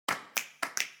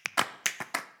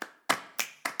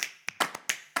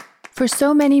For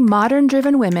so many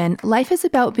modern-driven women, life is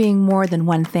about being more than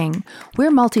one thing.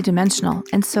 We're multidimensional,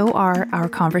 and so are our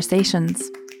conversations.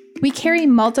 We carry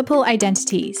multiple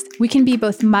identities. We can be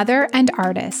both mother and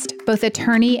artist, both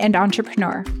attorney and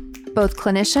entrepreneur, Both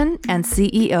clinician and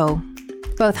CEO.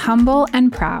 both humble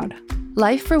and proud.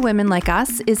 Life for women like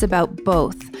us is about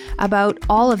both, about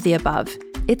all of the above.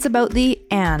 It's about the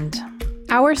and.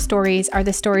 Our stories are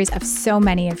the stories of so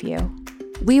many of you.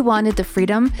 We wanted the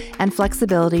freedom and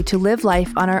flexibility to live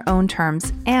life on our own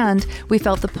terms, and we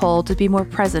felt the pull to be more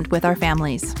present with our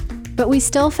families. But we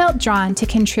still felt drawn to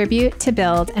contribute, to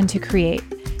build, and to create.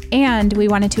 And we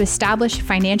wanted to establish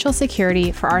financial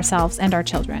security for ourselves and our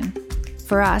children.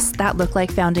 For us, that looked like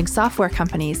founding software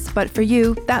companies, but for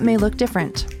you, that may look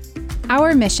different.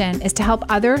 Our mission is to help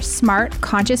other smart,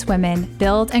 conscious women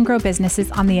build and grow businesses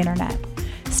on the internet.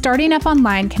 Starting up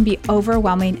online can be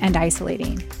overwhelming and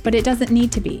isolating, but it doesn't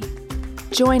need to be.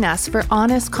 Join us for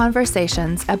honest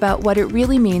conversations about what it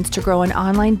really means to grow an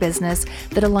online business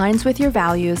that aligns with your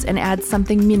values and adds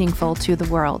something meaningful to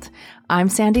the world. I'm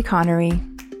Sandy Connery.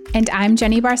 And I'm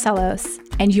Jenny Barcelos,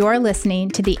 and you're listening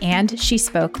to the And She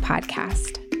Spoke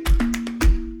podcast.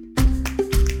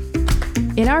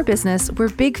 In our business, we're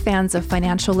big fans of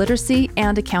financial literacy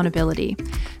and accountability.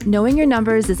 Knowing your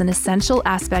numbers is an essential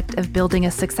aspect of building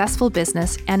a successful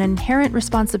business and an inherent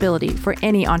responsibility for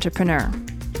any entrepreneur.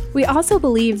 We also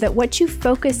believe that what you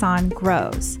focus on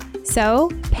grows, so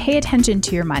pay attention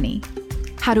to your money.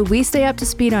 How do we stay up to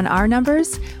speed on our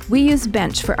numbers? We use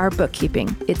Bench for our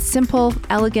bookkeeping. It's simple,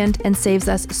 elegant, and saves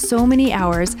us so many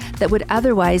hours that would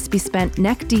otherwise be spent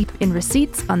neck deep in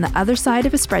receipts on the other side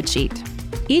of a spreadsheet.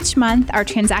 Each month, our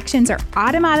transactions are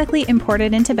automatically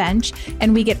imported into Bench,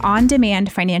 and we get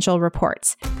on-demand financial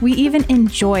reports. We even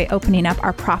enjoy opening up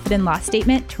our profit and loss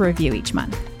statement to review each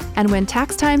month. And when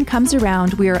tax time comes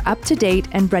around, we are up to date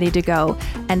and ready to go.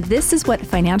 And this is what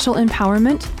financial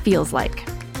empowerment feels like.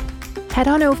 Head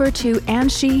on over to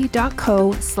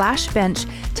andshe.co/bench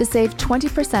to save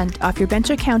 20% off your Bench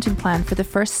accounting plan for the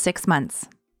first 6 months.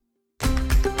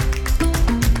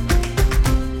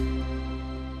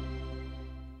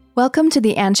 Welcome to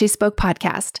the And She Spoke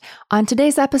podcast. On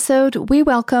today's episode, we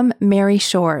welcome Mary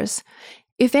Shores.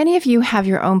 If any of you have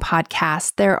your own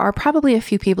podcast, there are probably a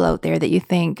few people out there that you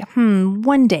think,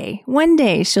 one day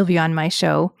she'll be on my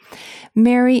show.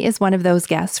 Mary is one of those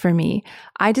guests for me.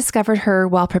 I discovered her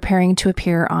while preparing to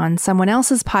appear on someone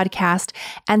else's podcast,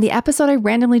 and the episode I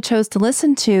randomly chose to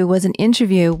listen to was an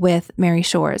interview with Mary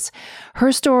Shores.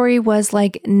 Her story was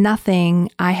like nothing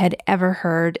I had ever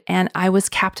heard, and I was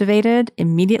captivated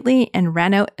immediately and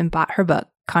ran out and bought her book,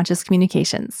 Conscious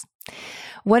Communications.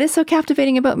 What is so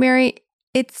captivating about Mary?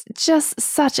 It's just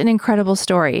such an incredible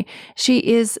story. She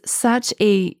is such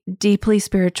a deeply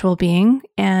spiritual being,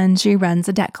 and she runs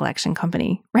a debt collection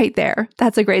company right there.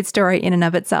 That's a great story in and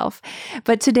of itself.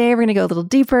 But today we're going to go a little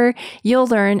deeper. You'll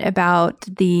learn about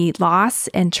the loss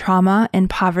and trauma and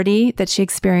poverty that she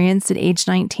experienced at age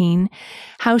 19,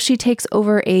 how she takes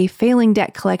over a failing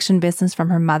debt collection business from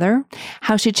her mother,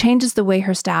 how she changes the way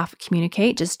her staff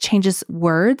communicate, just changes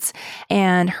words,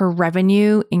 and her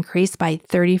revenue increased by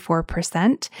 34%.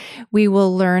 We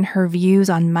will learn her views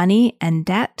on money and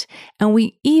debt, and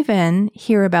we even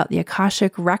hear about the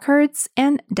Akashic records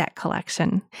and debt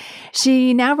collection.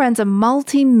 She now runs a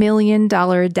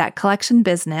multi-million-dollar debt collection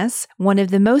business, one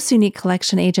of the most unique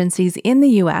collection agencies in the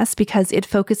U.S. because it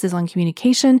focuses on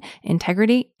communication,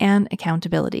 integrity, and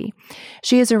accountability.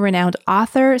 She is a renowned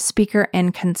author, speaker,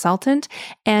 and consultant,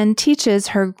 and teaches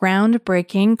her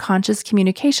groundbreaking conscious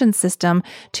communication system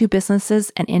to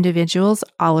businesses and individuals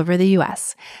all over the U.S.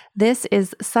 This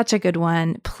is such a good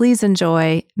one. Please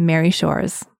enjoy Mary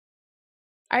Shores.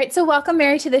 All right, so welcome,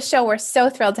 Mary, to the show. We're so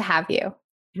thrilled to have you.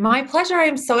 My pleasure. I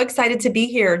am so excited to be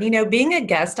here. You know, being a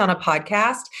guest on a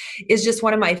podcast is just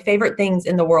one of my favorite things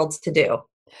in the world to do.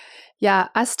 Yeah,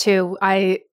 us too.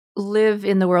 I live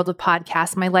in the world of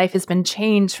podcasts. My life has been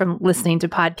changed from listening to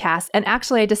podcasts. And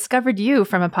actually, I discovered you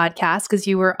from a podcast because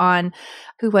you were on,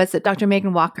 who was it? Dr.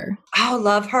 Megan Walker. Oh,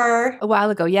 love her. A while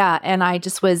ago. Yeah. And I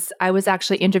was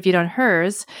actually interviewed on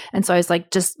hers. And so I was like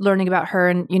just learning about her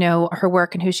and, you know, her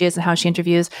work and who she is and how she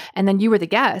interviews. And then you were the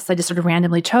guest. I just sort of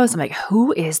randomly chose. I'm like,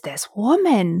 who is this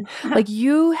woman? Like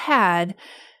you had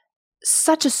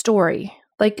such a story.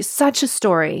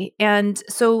 And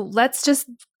so let's just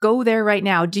go there right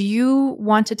now. Do you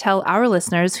want to tell our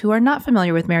listeners who are not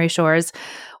familiar with Mary Shores,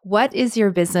 what is your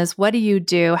business? What do you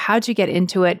do? How'd you get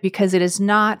into it? Because it is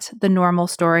not the normal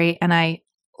story. And I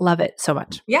love it so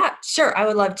much. Yeah, sure. I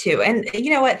would love to. And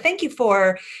you know what? Thank you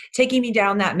for taking me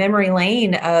down that memory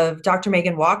lane of Dr.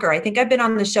 Megan Walker. I think I've been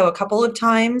on the show a couple of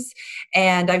times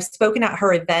and I've spoken at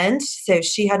her event. So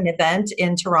she had an event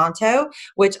in Toronto,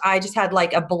 which I just had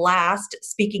like a blast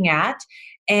speaking at.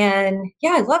 And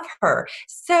yeah, I love her.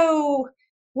 So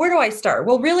where do I start?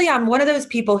 Well, really, I'm one of those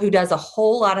people who does a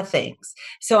whole lot of things.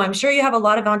 So I'm sure you have a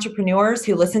lot of entrepreneurs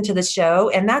who listen to the show,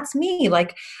 and that's me.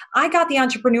 Like, I got the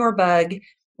entrepreneur bug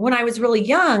when I was really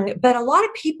young, but a lot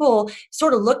of people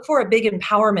sort of look for a big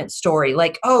empowerment story,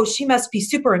 like, oh, she must be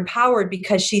super empowered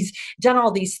because she's done all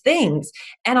these things.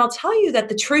 And I'll tell you that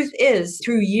the truth is,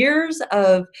 through years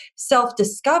of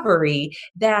self-discovery,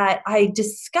 that I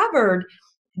discovered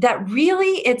that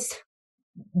really it's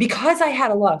because I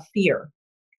had a lot of fear,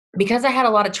 because I had a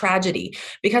lot of tragedy,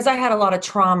 because I had a lot of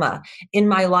trauma in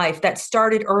my life that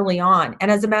started early on.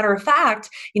 And as a matter of fact,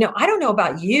 I don't know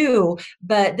about you,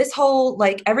 but this whole,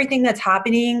 like, everything that's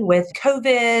happening with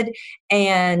COVID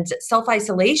and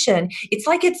self-isolation, it's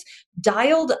like it's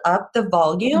dialed up the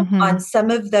volume on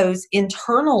some of those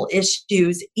internal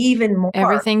issues even more.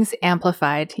 Everything's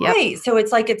amplified. Yep. Right. So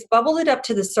it's like it's bubbled it up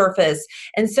to the surface.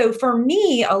 And so for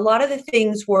me, a lot of the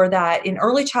things were that in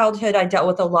early childhood, I dealt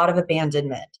with a lot of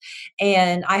abandonment.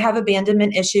 And I have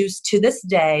abandonment issues to this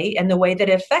day. And the way that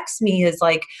it affects me is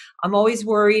like, I'm always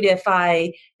worried if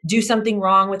I do something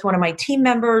wrong with one of my team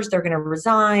members, they're going to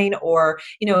resign, or,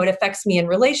 it affects me in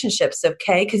relationships.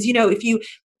 Okay. Because, if you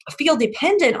feel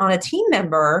dependent on a team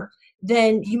member,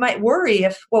 then you might worry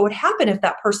if what would happen if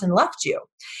that person left you.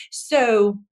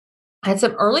 So I had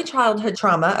some early childhood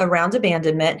trauma around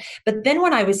abandonment, but then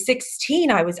when I was 16,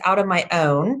 I was out on my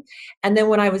own. And then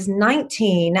when I was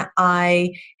 19, I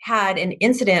had an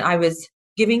incident. I was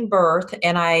giving birth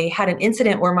and I had an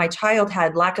incident where my child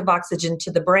had lack of oxygen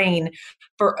to the brain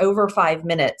for over 5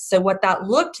 minutes. So what that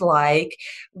looked like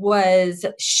was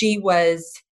she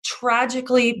was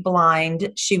tragically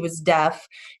blind. She was deaf.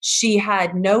 She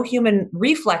had no human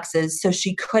reflexes, so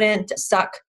she couldn't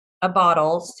suck a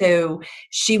bottle. So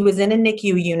she was in a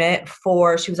NICU unit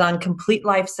she was on complete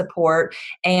life support,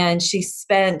 and she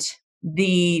spent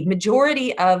the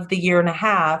majority of the year and a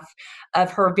half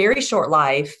of her very short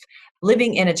life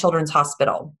living in a children's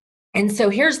hospital. And so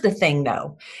here's the thing,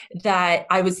 though, that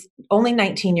I was only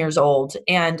 19 years old.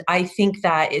 And I think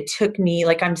that it took me,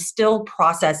 like, I'm still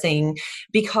processing,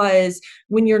 because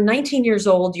when you're 19 years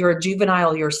old, you're a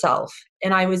juvenile yourself.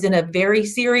 And I was in a very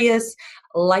serious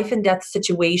life and death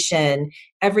situation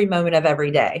every moment of every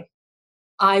day.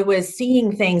 I was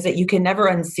seeing things that you can never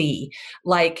unsee,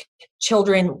 like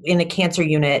children in a cancer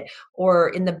unit or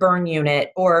in the burn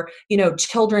unit, or,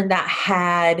 children that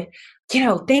had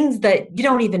things that you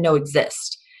don't even know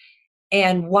exist,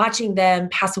 and watching them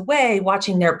pass away,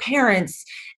 watching their parents.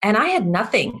 And I had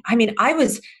nothing. I mean, I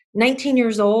was 19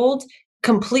 years old,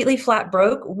 completely flat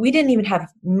broke. We didn't even have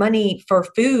money for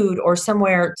food or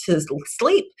somewhere to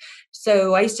sleep.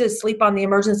 So I used to sleep on the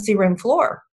emergency room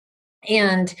floor.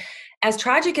 And as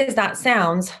tragic as that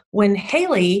sounds, when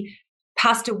Haley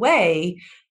passed away,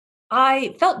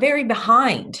 I felt very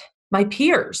behind my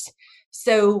peers.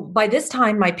 So by this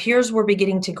time, my peers were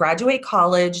beginning to graduate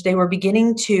college. They were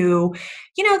beginning to,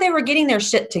 they were getting their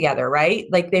shit together, right?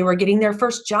 Like, they were getting their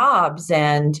first jobs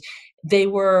and they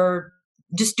were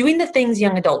just doing the things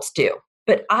young adults do.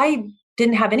 But I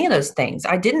didn't have any of those things.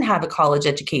 I didn't have a college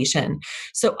education.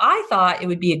 So I thought it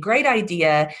would be a great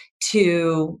idea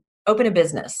to open a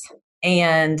business.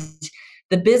 And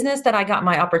the business that I got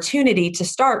my opportunity to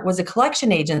start was a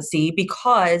collection agency,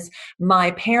 because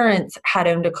my parents had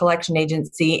owned a collection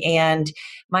agency and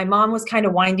my mom was kind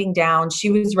of winding down. She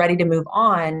was ready to move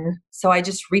on. So I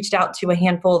just reached out to a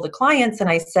handful of the clients and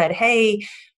I said, hey,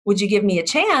 would you give me a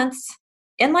chance?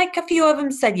 And like a few of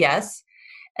them said yes.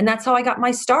 And that's how I got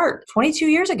my start 22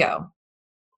 years ago.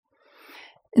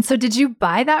 And so did you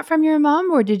buy that from your mom,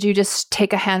 or did you just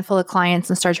take a handful of clients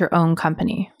and start your own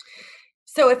company?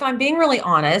 So if I'm being really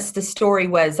honest, the story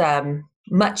was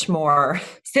much more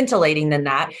scintillating than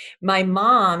that. My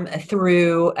mom,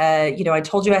 through, I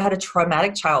told you I had a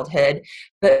traumatic childhood,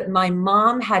 but my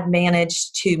mom had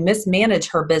managed to mismanage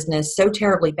her business so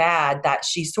terribly bad that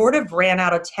she sort of ran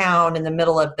out of town in the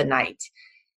middle of the night,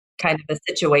 kind of a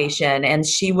situation. And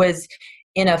she was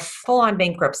in a full-on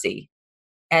bankruptcy.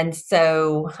 And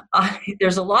so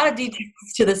there's a lot of details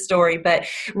to the story, but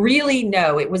really,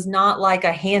 no, it was not like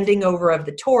a handing over of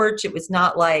the torch. It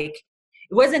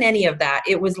wasn't any of that.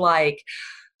 It was like,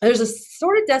 there's a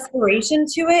sort of desperation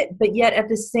to it, but yet at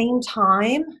the same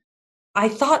time, I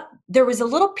thought there was a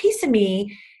little piece of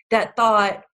me that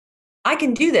thought, I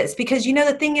can do this. Because,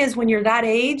 the thing is, when you're that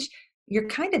age, you're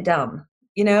kind of dumb.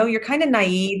 You're kind of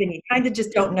naive and you kind of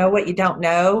just don't know what you don't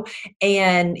know.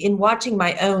 And in watching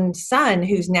my own son,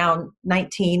 who's now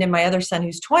 19, and my other son,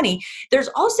 who's 20, there's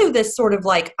also this sort of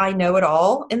like, I know it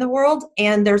all in the world,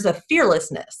 and there's a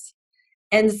fearlessness.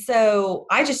 And so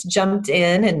I just jumped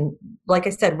in and, like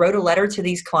I said, wrote a letter to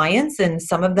these clients, and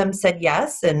some of them said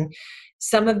yes. And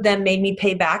some of them made me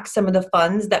pay back some of the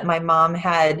funds that my mom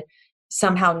had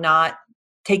somehow not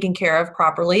taken care of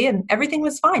properly, and everything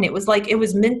was fine. It was like it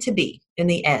was meant to be in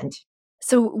the end.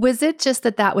 So was it just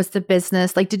that was the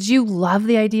business? Like, did you love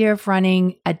the idea of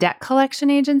running a debt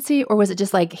collection agency, or was it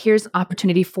just like, here's an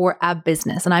opportunity for a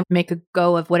business and I make a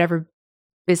go of whatever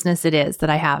business it is that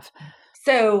I have?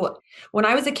 So when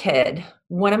I was a kid,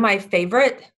 one of my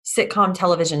favorite sitcom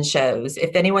television shows,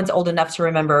 if anyone's old enough to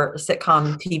remember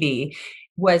sitcom TV,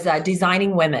 was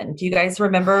Designing Women. Do you guys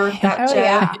remember that show?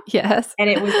 Yeah. Yes. And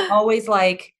it was always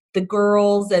like the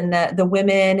girls and the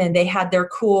women, and they had their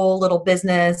cool little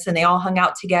business and they all hung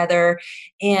out together.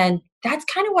 And that's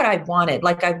kind of what I wanted.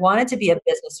 Like, I wanted to be a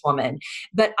businesswoman,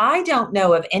 but I don't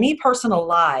know of any person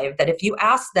alive that if you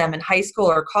ask them in high school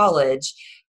or college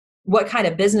what kind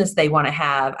of business they want to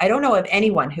have, I don't know of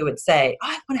anyone who would say,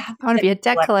 oh, I want to be a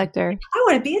debt collector. I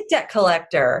want to be a debt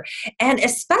collector. And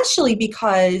especially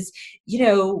because,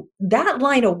 that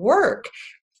line of work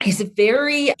is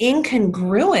very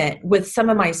incongruent with some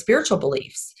of my spiritual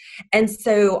beliefs. And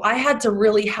so I had to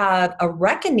really have a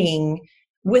reckoning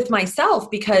with myself,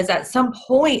 because at some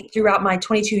point throughout my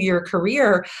 22-year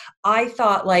career, I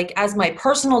thought, like, as my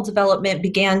personal development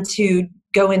began to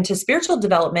go into spiritual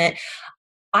development,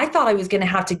 I thought I was going to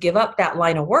have to give up that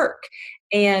line of work.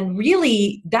 And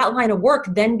really, that line of work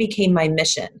then became my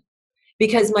mission,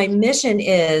 because my mission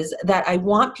is that I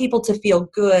want people to feel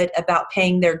good about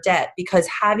paying their debt, because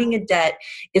having a debt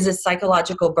is a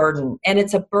psychological burden. And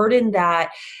it's a burden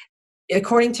that,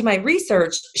 according to my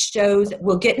research, shows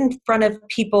will get in front of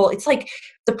people. It's like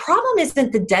the problem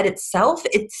isn't the debt itself.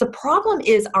 The problem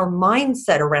is our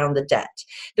mindset around the debt.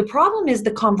 The problem is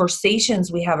the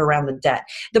conversations we have around the debt.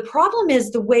 The problem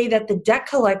is the way that the debt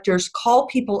collectors call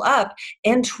people up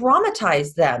and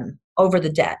traumatize them over the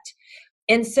debt.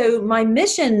 And so my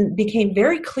mission became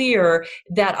very clear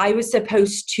that I was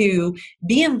supposed to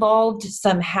be involved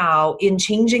somehow in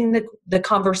changing the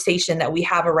conversation that we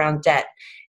have around debt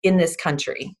in this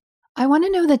country. I want to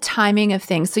know the timing of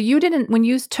things. So when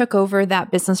you took over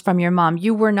that business from your mom,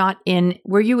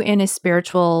 were you in a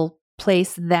spiritual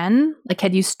place then? Like,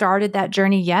 had you started that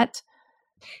journey yet?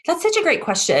 That's such a great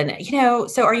question.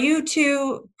 So are you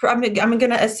two, I'm going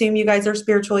to assume you guys are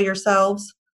spiritual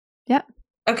yourselves? Yep.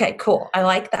 Okay, cool. I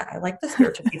like that. I like the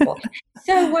spiritual people.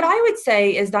 So what I would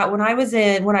say is that when I was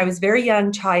a very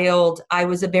young child, I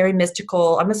was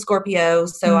I'm a Scorpio.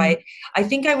 So I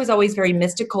think I was always very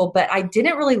mystical, but I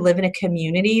didn't really live in a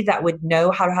community that would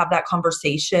know how to have that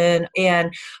conversation.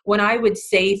 And when I would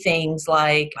say things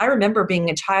like, I remember being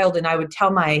a child and I would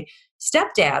tell my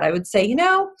stepdad, I would say,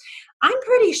 I'm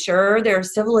pretty sure there are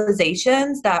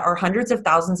civilizations that are hundreds of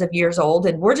thousands of years old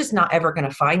and we're just not ever going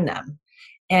to find them.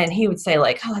 And he would say,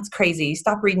 like, oh, that's crazy.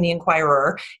 Stop reading the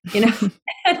Inquirer,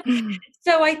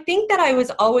 So I think that I was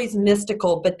always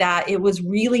mystical, but that it was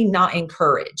really not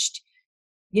encouraged.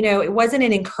 It wasn't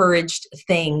an encouraged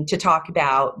thing to talk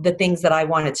about the things that I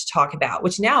wanted to talk about,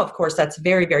 which now, of course, that's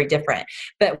very, very different.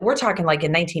 But we're talking like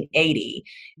in 1980,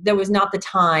 there was not the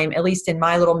time, at least in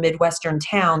my little Midwestern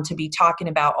town, to be talking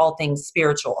about all things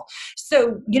spiritual.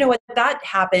 So, what that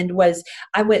happened was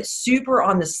I went super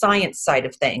on the science side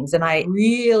of things, and I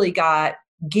really got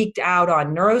geeked out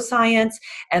on neuroscience,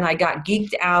 and I got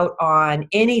geeked out on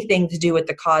anything to do with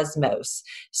the cosmos.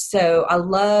 So I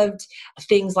loved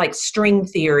things like string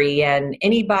theory and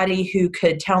anybody who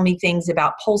could tell me things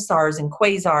about pulsars and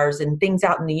quasars and things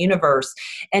out in the universe.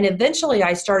 And eventually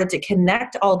I started to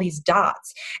connect all these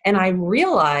dots, and I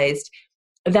realized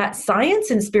that science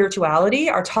and spirituality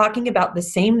are talking about the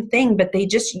same thing, but they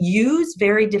just use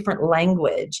very different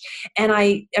language. And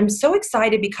I am so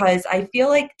excited because I feel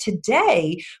like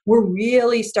today we're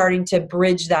really starting to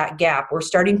bridge that gap. We're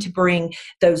starting to bring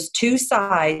those two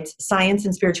sides, science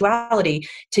and spirituality,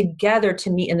 together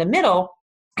to meet in the middle.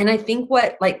 And I think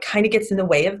what kind of gets in the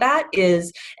way of that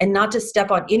is, and not to step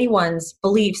on anyone's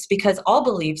beliefs because all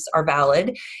beliefs are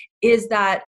valid, is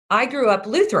that I grew up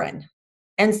Lutheran.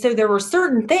 And so there were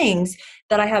certain things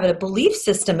that I have a belief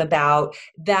system about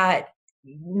that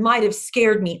might have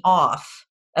scared me off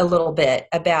a little bit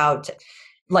about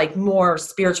more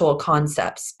spiritual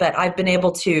concepts. But I've been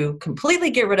able to completely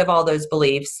get rid of all those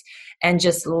beliefs and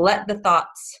just let the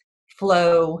thoughts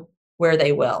flow where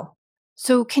they will.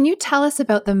 So, can you tell us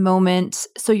about the moment?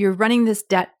 So, you're running this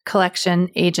debt collection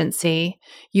agency.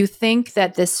 You think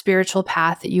that this spiritual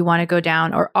path that you want to go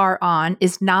down or are on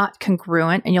is not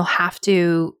congruent, and you'll have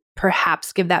to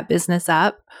perhaps give that business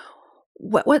up.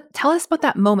 What tell us about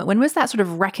that moment? When was that sort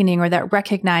of reckoning or that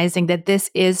recognizing that this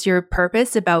is your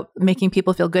purpose about making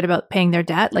people feel good about paying their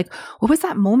debt? Like, what was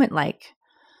that moment like?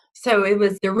 So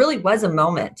there really was a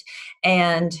moment,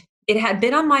 and it had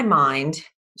been on my mind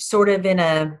sort of in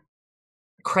a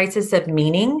crisis of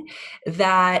meaning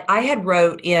that I had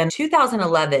wrote in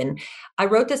 2011. I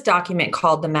wrote this document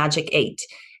called The Magic Eight.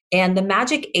 And the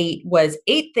Magic Eight was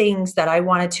 8 things that I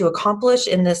wanted to accomplish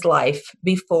in this life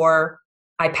before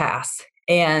I pass.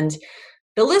 And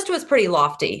the list was pretty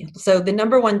lofty. So the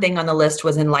number one thing on the list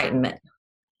was enlightenment.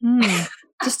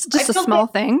 Just a small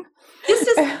thing.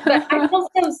 But I feel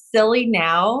so silly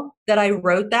now that I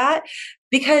wrote that,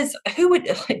 because who would,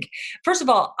 like, first of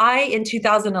all, in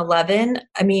 2011,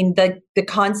 I mean, the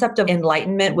concept of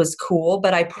enlightenment was cool,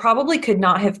 but I probably could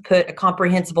not have put a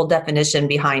comprehensible definition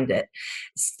behind it.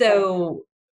 So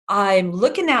I'm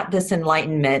looking at this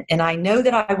enlightenment, and I know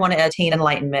that I want to attain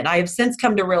enlightenment. I have since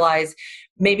come to realize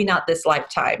maybe not this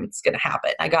lifetime it's going to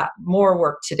happen. I got more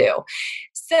work to do.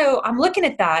 So I'm looking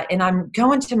at that and I'm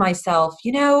going to myself,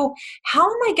 how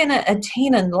am I going to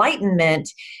attain enlightenment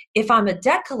if I'm a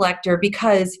debt collector?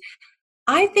 Because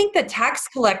I think the tax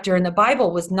collector in the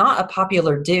Bible was not a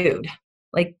popular dude.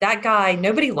 Like, that guy,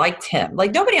 nobody liked him.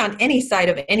 Like, nobody on any side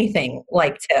of anything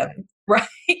liked him, right?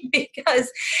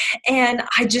 And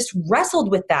I just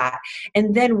wrestled with that.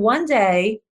 And then one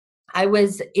day, I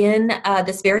was in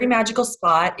this very magical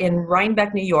spot in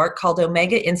Rhinebeck, New York, called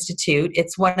Omega Institute.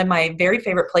 It's one of my very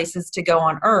favorite places to go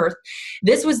on earth.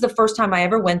 This was the first time I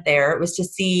ever went there. It was to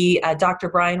see Dr.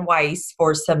 Brian Weiss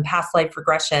for some past life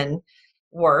regression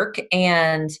work.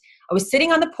 And I was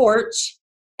sitting on the porch,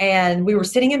 and we were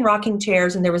sitting in rocking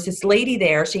chairs, and there was this lady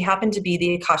there. She happened to be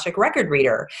the Akashic record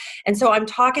reader. And so I'm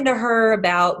talking to her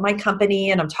about my company,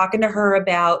 and I'm talking to her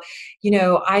about,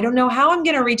 I don't know how I'm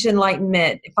going to reach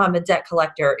enlightenment if I'm a debt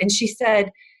collector. And she said,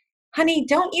 honey,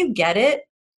 don't you get it?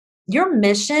 Your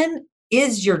mission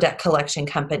is your debt collection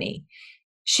company.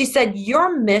 She said,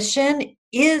 your mission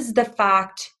is the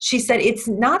fact. She said, it's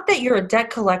not that you're a debt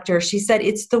collector. She said,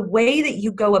 it's the way that you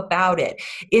go about it.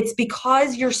 It's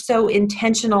because you're so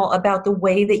intentional about the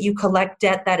way that you collect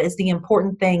debt. That is the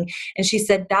important thing. And she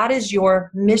said, that is your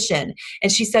mission.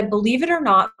 And she said, believe it or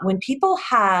not, when people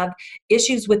have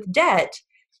issues with debt,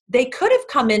 they could have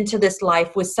come into this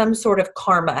life with some sort of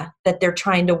karma that they're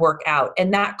trying to work out.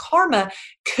 And that karma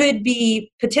could be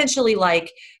potentially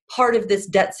like part of this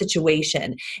debt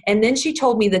situation. And then she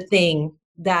told me the thing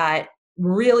that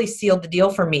really sealed the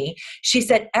deal for me. She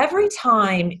said, every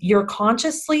time you're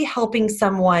consciously helping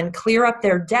someone clear up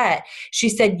their debt, she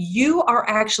said, you are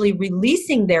actually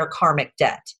releasing their karmic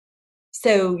debt.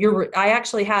 So I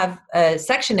actually have a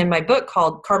section in my book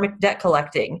called Karmic Debt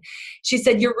Collecting. She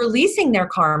said, you're releasing their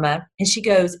karma. And she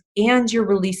goes, and you're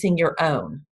releasing your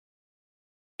own.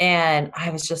 And I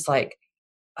was just like,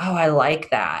 oh, I like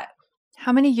that.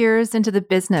 How many years into the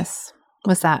business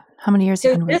was that? How many years?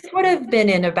 So this would have been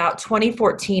in about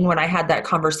 2014 when I had that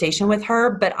conversation with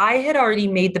her, but I had already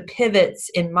made the pivots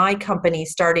in my company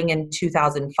starting in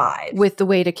 2005. With the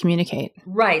way to communicate.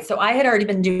 Right. So I had already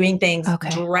been doing things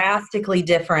drastically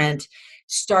different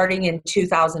starting in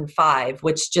 2005,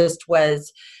 which just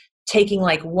was taking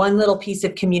like one little piece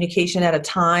of communication at a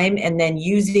time and then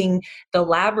using the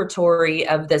laboratory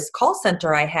of this call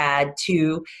center I had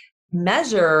to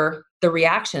measure the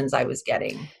reactions I was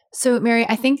getting. So, Mary,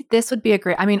 I think this would be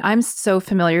I'm so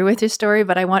familiar with your story,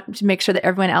 but I want to make sure that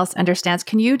everyone else understands.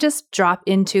 Can you just drop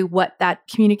into what that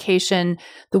communication,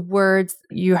 the words,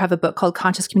 you have a book called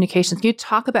Conscious Communications. Can you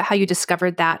talk about how you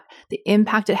discovered that, the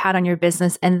impact it had on your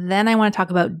business? And then I want to talk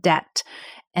about debt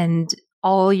and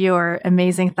all your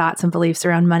amazing thoughts and beliefs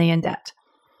around money and debt.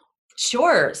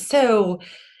 Sure. So,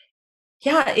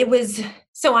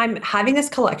 I'm having this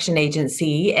collection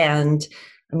agency, and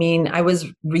I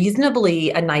was reasonably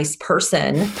a nice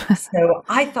person. So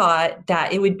I thought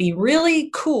that it would be really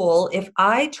cool if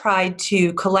I tried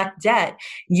to collect debt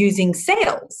using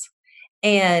sales.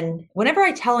 And whenever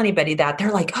I tell anybody that,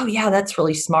 they're like, oh yeah, that's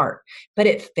really smart. But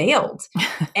it failed.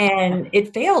 And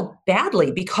it failed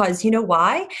badly because you know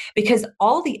why? Because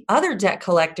all the other debt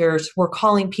collectors were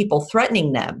calling people,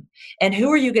 threatening them. And who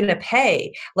are you going to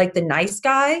pay? Like the nice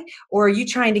guy? Or are you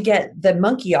trying to get the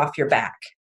monkey off your back?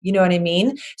 You know what I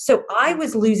mean? So I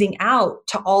was losing out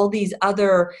to all these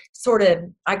other sort of,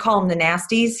 I call them the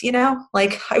nasties,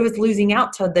 like I was losing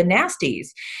out to the nasties.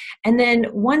 And then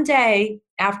one day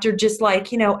after just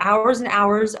hours and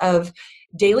hours of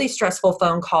daily stressful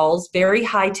phone calls, very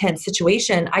high tense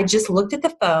situation, I just looked at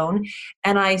the phone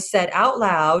and I said out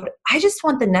loud, I just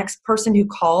want the next person who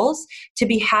calls to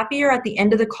be happier at the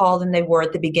end of the call than they were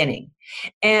at the beginning.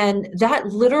 And that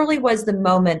literally was the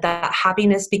moment that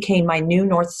happiness became my new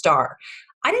North Star.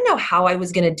 I didn't know how I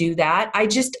was going to do that. I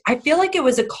feel like it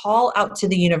was a call out to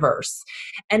the universe.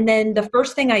 And then the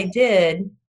first thing I did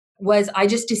was I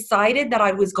just decided that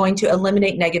I was going to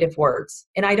eliminate negative words.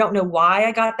 And I don't know why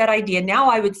I got that idea. Now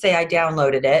I would say I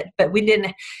downloaded it, but we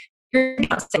didn't.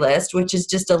 Here's a list, which is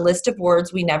just a list of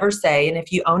words we never say. And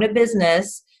if you own a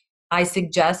business, I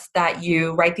suggest that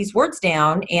you write these words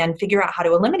down and figure out how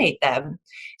to eliminate them.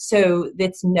 So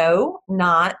it's no,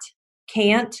 not,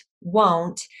 can't,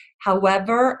 won't,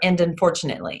 however, and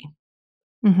unfortunately.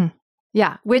 Mm-hmm.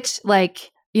 Yeah, which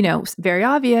very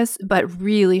obvious, but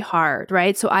really hard,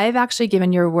 right? So I've actually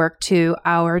given your work to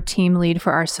our team lead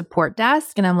for our support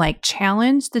desk. And I'm like,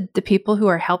 challenge the people who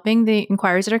are helping the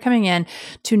inquiries that are coming in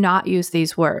to not use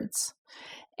these words.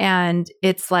 And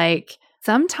it's like,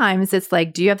 sometimes it's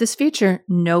like, do you have this feature?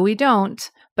 No, we don't.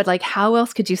 But like, how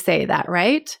else could you say that,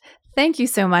 right? Thank you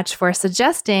so much for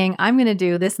suggesting I'm going to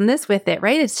do this and this with it,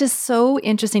 right? It's just so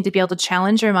interesting to be able to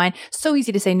challenge your mind. So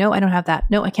easy to say, no, I don't have that.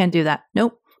 No, I can't do that.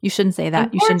 Nope. You shouldn't say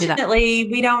that. You shouldn't do that. Unfortunately,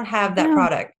 we don't have that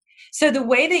product. So the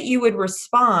way that you would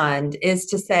respond is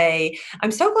to say,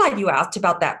 I'm so glad you asked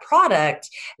about that product.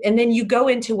 And then you go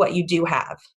into what you do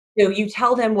have. So you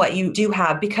tell them what you do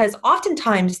have, because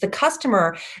oftentimes the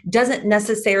customer doesn't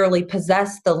necessarily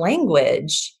possess the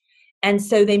language. And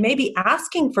so they may be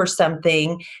asking for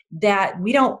something that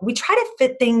we try to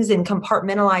fit things and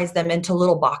compartmentalize them into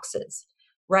little boxes,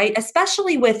 right?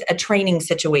 Especially with a training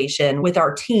situation with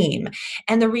our team.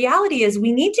 And the reality is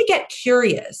we need to get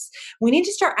curious. We need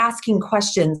to start asking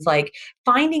questions, like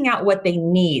finding out what they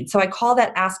need. So I call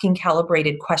that asking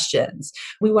calibrated questions.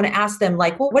 We want to ask them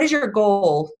like, well, what is your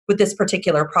goal with this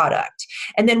particular product?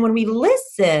 And then when we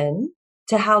listen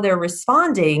to how they're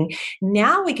responding,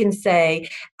 now we can say,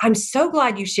 I'm so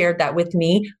glad you shared that with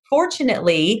me.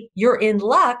 Fortunately, you're in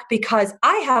luck because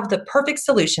I have the perfect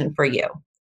solution for you.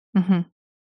 Mm-hmm.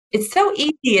 It's so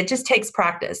easy. It just takes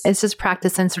practice. It's just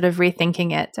practice and sort of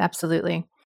rethinking it. Absolutely.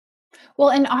 Well,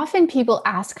 and often people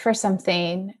ask for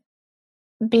something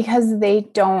because they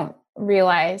don't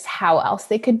realize how else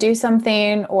they could do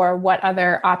something or what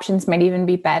other options might even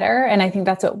be better. And I think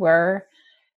that's what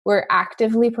we're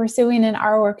actively pursuing in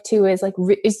our work too, is like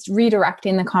is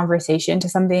redirecting the conversation to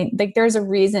something. Like there's a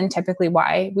reason typically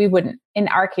why we wouldn't, in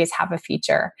our case, have a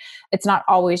feature. It's not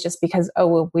always just because,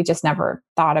 we just never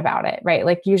thought about it, right?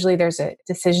 Like usually there's a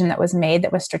decision that was made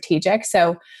that was strategic.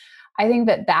 So I think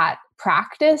that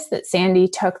practice that Sandy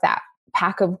took that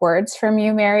pack of words from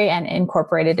you, Mary, and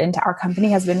incorporated into our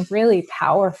company has been really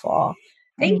powerful.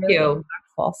 Thank you.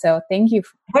 So thank you.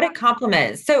 What a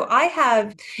compliment. So I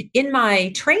have in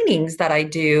my trainings that I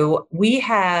do, we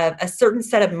have a certain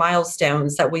set of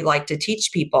milestones that we like to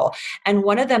teach people. And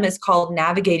one of them is called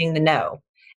navigating the no.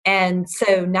 And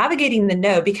so navigating the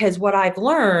no, because what I've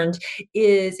learned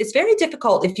is it's very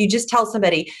difficult if you just tell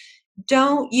somebody,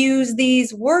 don't use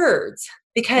these words,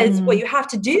 because what you have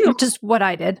to do. Just what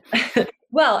I did.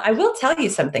 Well, I will tell you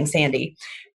something, Sandy.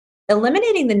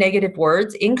 Eliminating the negative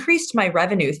words increased my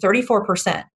revenue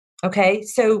 34%. Okay.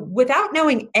 So without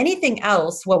knowing anything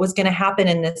else, what was going to happen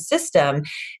in this system,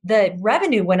 the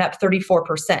revenue went up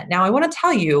 34%. Now, I want to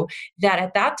tell you that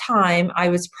at that time, I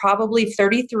was probably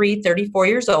 33, 34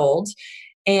 years old.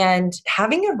 And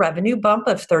having a revenue bump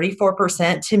of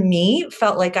 34% to me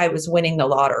felt like I was winning the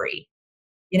lottery.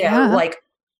 Like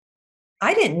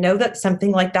I didn't know that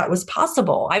something like that was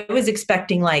possible. I was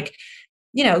expecting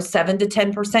 7 to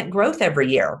 10% growth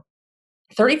every year.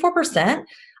 34%,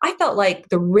 I felt like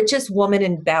the richest woman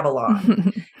in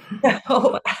Babylon.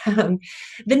 So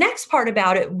the next part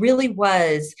about it really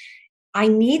was, I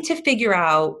need to figure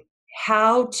out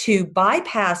how to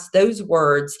bypass those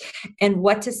words and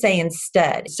what to say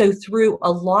instead. So through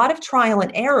a lot of trial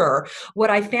and error, what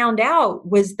I found out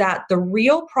was that the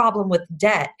real problem with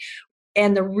debt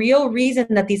and the real reason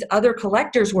that these other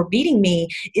collectors were beating me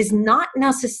is not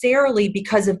necessarily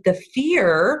because of the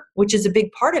fear, which is a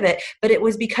big part of it, but it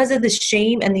was because of the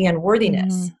shame and the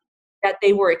unworthiness that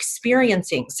they were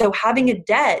experiencing. So having a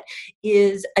debt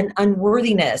is an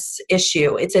unworthiness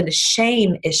issue. It's a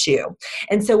shame issue.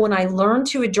 And so when I learned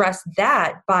to address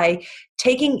that by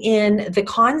taking in the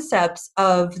concepts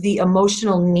of the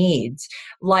emotional needs,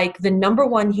 like the number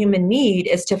one human need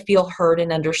is to feel heard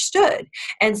and understood.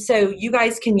 And so you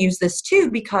guys can use this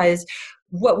too, because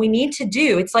what we need to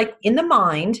do, it's like in the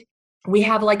mind, we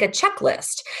have like a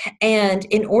checklist. And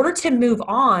in order to move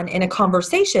on in a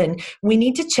conversation, we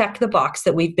need to check the box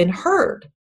that we've been heard.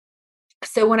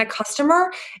 So when a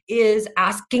customer is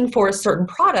asking for a certain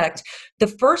product, the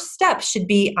first step should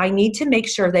be, I need to make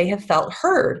sure they have felt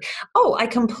heard. Oh, I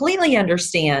completely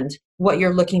understand what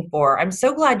you're looking for. I'm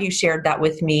so glad you shared that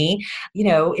with me.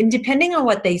 And depending on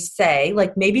what they say,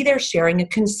 like maybe they're sharing a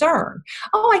concern.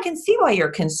 Oh, I can see why you're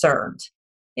concerned.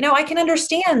 I can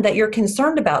understand that you're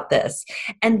concerned about this.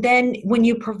 And then when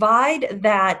you provide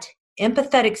that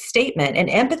empathetic statement, and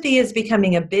empathy is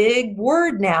becoming a big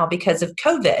word now because of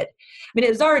COVID. It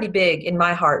was already big in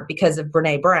my heart because of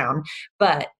Brené Brown,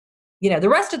 but the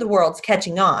rest of the world's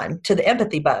catching on to the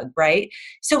empathy bug, right?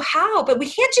 So but we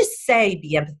can't just say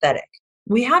be empathetic.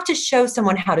 We have to show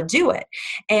someone how to do it.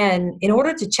 And in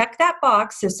order to check that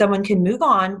box so someone can move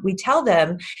on, we tell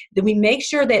them that we make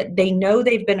sure that they know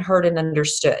they've been heard and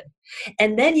understood.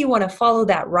 And then you want to follow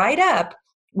that right up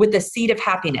with the seed of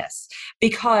happiness.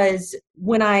 Because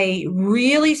when I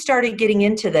really started getting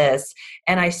into this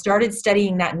and I started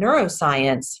studying that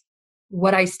neuroscience,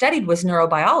 what I studied was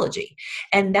neurobiology.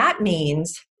 And that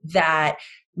means that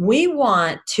we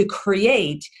want to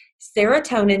create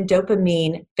serotonin,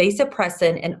 dopamine,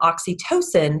 vasopressin, and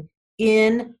oxytocin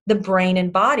in the brain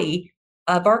and body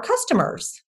of our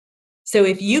customers. So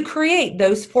if you create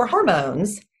those 4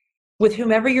 hormones with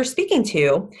whomever you're speaking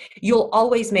to, you'll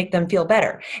always make them feel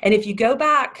better. And if you go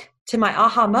back to my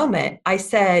aha moment, I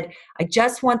said, I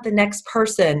just want the next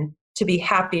person to be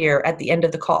happier at the end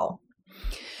of the call.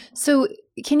 So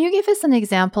can you give us an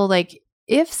example? Like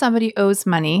if somebody owes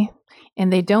money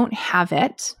and they don't have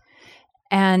it,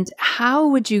 and how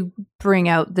would you bring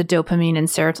out the dopamine and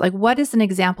serotonin? Like what is an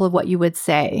example of what you would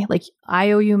say? Like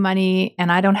I owe you money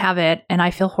and I don't have it and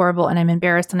I feel horrible and I'm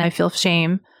embarrassed and I feel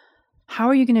shame. How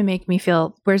are you going to make me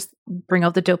bring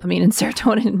out the dopamine and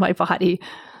serotonin in my body?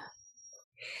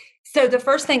 So the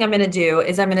first thing I'm going to do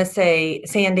is I'm going to say,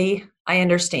 Sandy, I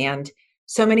understand.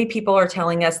 So many people are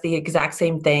telling us the exact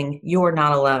same thing. You are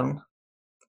not alone.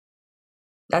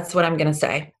 That's what I'm going to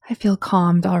say. I feel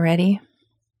calmed already.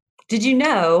 Did you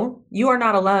know you are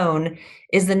not alone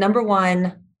is the number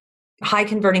 1 high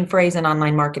converting phrase in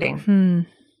online marketing?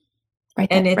 Write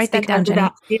that down, Jenny.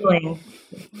 That feeling.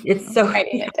 It's so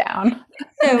writing it down.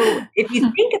 So if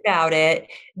you think about it,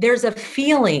 there's a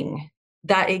feeling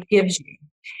that it gives you.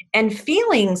 And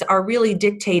feelings are really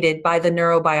dictated by the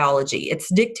neurobiology.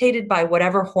 It's dictated by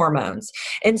whatever hormones.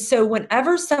 And so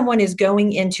whenever someone is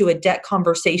going into a debt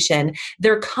conversation,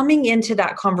 they're coming into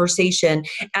that conversation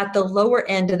at the lower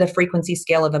end of the frequency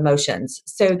scale of emotions.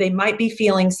 So they might be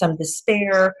feeling some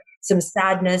despair, some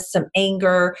sadness, some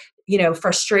anger,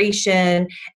 frustration.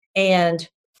 And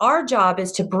our job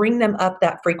is to bring them up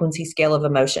that frequency scale of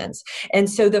emotions. And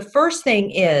so the first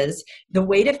thing is the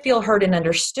way to feel heard and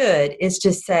understood is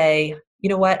to say, you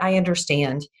know what, I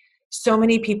understand. So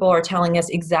many people are telling us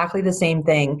exactly the same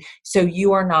thing. So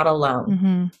you are not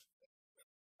alone.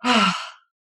 Mm-hmm.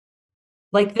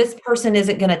 Like this person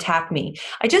isn't going to attack me.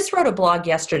 I just wrote a blog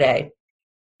yesterday,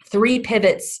 3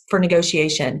 pivots for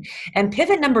negotiation. And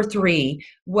pivot number 3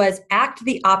 was act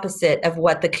the opposite of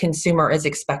what the consumer is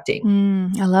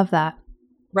expecting. I love that.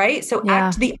 Right? So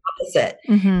act the opposite.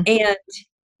 Mm-hmm. And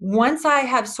once I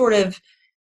have sort of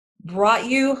brought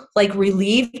you, like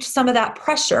relieved some of that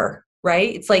pressure,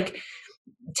 right? It's like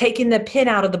taking the pin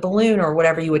out of the balloon or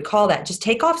whatever you would call that. Just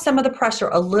take off some of the pressure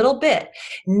a little bit.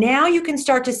 Now you can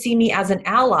start to see me as an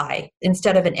ally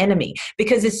instead of an enemy.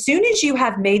 Because as soon as you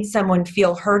have made someone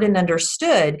feel heard and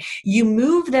understood, you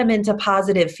move them into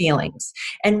positive feelings.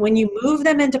 And when you move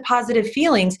them into positive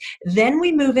feelings, then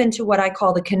we move into what I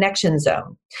call the connection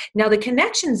zone. Now, the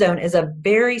connection zone is a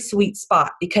very sweet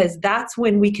spot because that's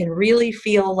when we can really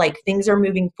feel like things are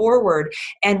moving forward.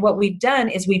 And what we've done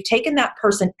is we've taken that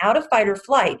person out of fight or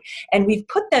flight and we've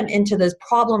put them into this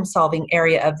problem-solving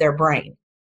area of their brain.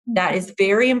 That is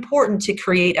very important to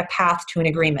create a path to an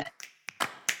agreement.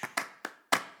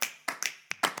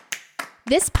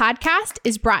 This podcast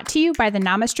is brought to you by the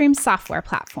NamaStream software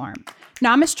platform.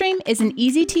 NamaStream is an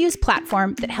easy-to-use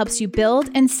platform that helps you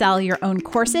build and sell your own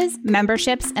courses,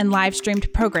 memberships, and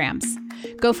live-streamed programs.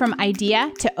 Go from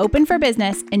idea to open for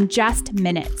business in just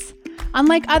minutes.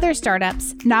 Unlike other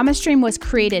startups, NamaStream was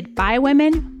created by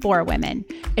women for women.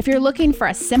 If you're looking for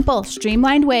a simple,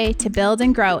 streamlined way to build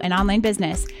and grow an online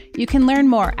business, you can learn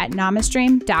more at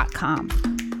namastream.com.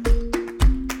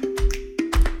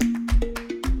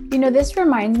 This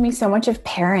reminds me so much of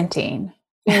parenting.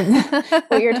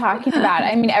 What you're talking about.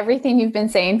 I mean, everything you've been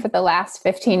saying for the last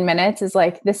 15 minutes is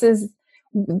like, these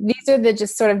are the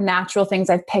just sort of natural things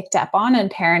I've picked up on in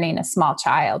parenting a small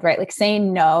child, right? Like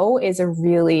saying no is a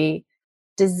really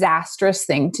disastrous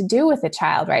thing to do with a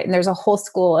child, right? And there's a whole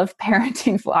school of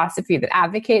parenting philosophy that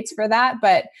advocates for that.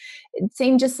 But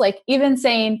saying just like, even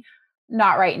saying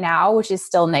not right now, which is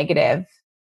still negative,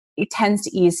 it tends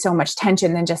to ease so much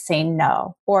tension than just saying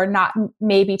no, or not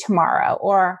maybe tomorrow,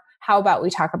 or how about we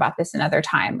talk about this another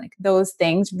time? Like those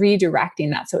things,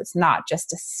 redirecting that so it's not just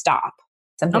to stop.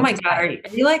 Oh my God, are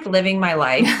you like living my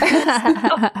life?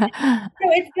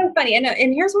 It's so funny.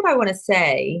 And here's what I want to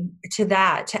say to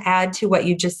that, to add to what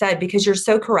you just said, because you're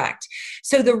so correct.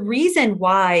 So the reason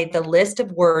why the list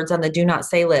of words on the do not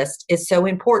say list is so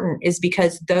important is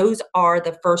because those are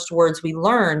the first words we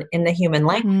learn in the human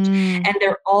language. And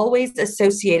they're always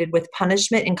associated with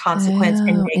punishment and consequence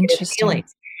and negative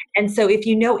feelings. And so if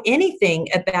you know anything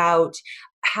about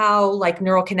how like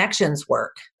neural connections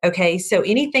work, okay, so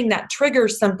anything that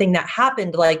triggers something that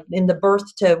happened like in the birth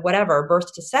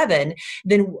to 7,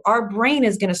 then our brain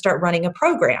is going to start running a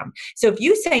program. So if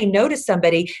you say no to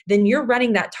somebody, then you're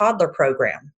running that toddler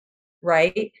program,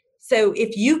 right? So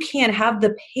if you can't have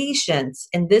the patience,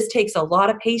 and this takes a lot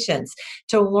of patience,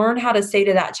 to learn how to say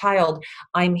to that child,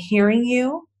 I'm hearing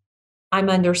you, I'm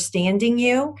understanding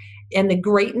you. And the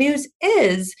great news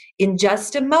is, in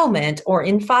just a moment or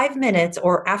in 5 minutes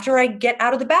or after I get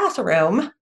out of the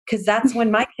bathroom, because that's when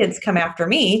my kids come after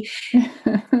me,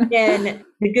 then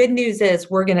the good news is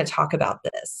we're going to talk about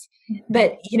this.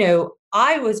 But,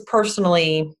 I was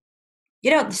personally,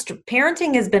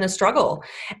 parenting has been a struggle.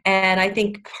 And I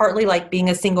think partly like being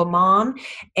a single mom.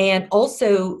 And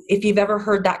also, if you've ever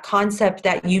heard that concept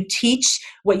that you teach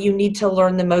what you need to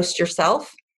learn the most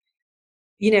yourself,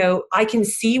 I can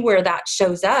see where that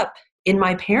shows up in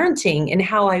my parenting and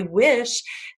how I wish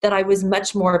that I was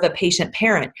much more of a patient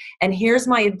parent. And here's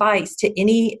my advice to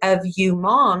any of you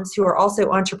moms who are also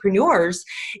entrepreneurs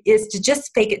is to just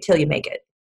fake it till you make it.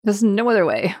 There's no other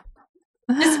way.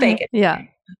 Just fake it. Yeah.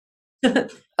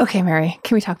 Okay, Mary,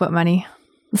 can we talk about money?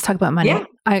 Let's talk about money.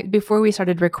 Yeah. Before we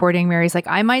started recording, Mary's like,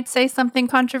 I might say something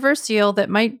controversial that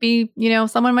might be,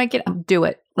 someone might do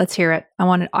it. Let's hear it. I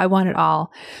want it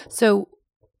all. So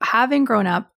having grown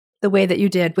up the way that you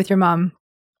did with your mom,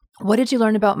 what did you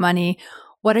learn about money?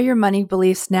 What are your money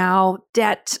beliefs now?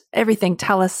 Debt, everything.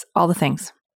 Tell us all the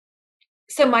things.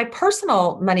 So my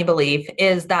personal money belief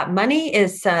is that money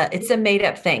is it's a made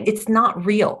up thing. It's not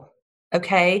real.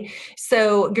 Okay.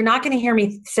 So you're not going to hear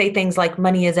me say things like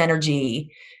money is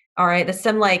energy. All right. That's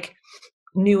some like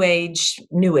new age.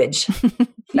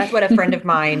 That's what a friend of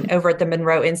mine over at the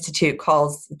Monroe Institute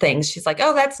calls things. She's like,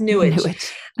 oh, that's new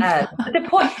age. But the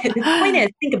point is,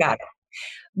 think about it.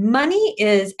 Money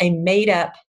is a made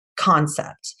up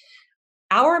concept.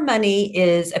 Our money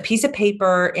is a piece of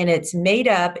paper, and it's made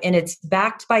up, and it's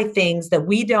backed by things that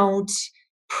we don't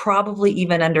probably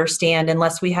even understand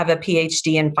unless we have a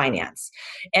PhD in finance.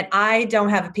 And I don't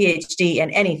have a PhD in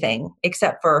anything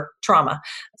except for trauma.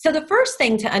 So the first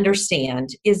thing to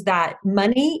understand is that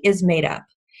money is made up.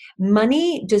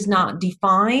 Money does not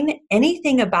define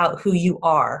anything about who you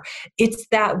are. It's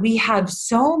that we have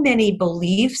so many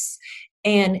beliefs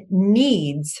and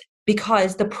needs,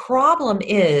 because the problem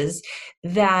is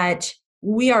that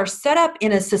we are set up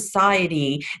in a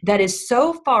society that is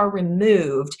so far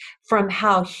removed from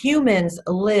how humans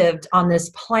lived on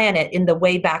this planet in the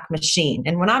Wayback Machine.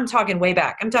 And when I'm talking way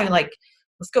back, I'm talking like,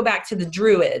 let's go back to the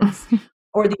Druids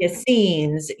or the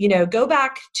Essenes, go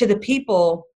back to the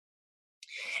people,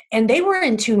 and they were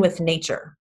in tune with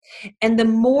nature. And the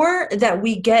more that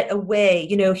we get away,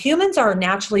 humans are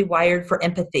naturally wired for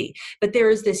empathy, but there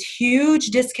is this huge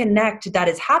disconnect that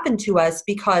has happened to us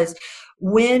because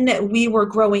when we were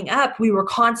growing up, we were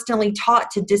constantly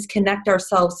taught to disconnect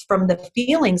ourselves from the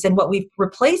feelings. And what we've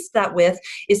replaced that with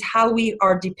is how we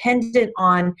are dependent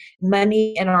on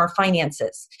money and our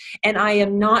finances. And I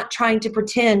am not trying to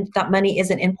pretend that money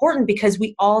isn't important, because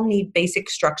we all need basic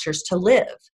structures to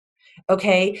live.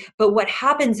 Okay. But what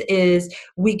happens is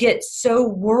we get so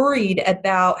worried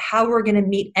about how we're going to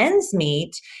meet ends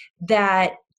meet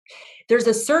that there's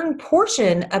a certain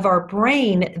portion of our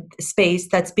brain space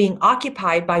that's being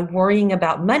occupied by worrying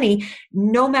about money,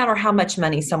 no matter how much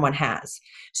money someone has.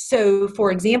 So,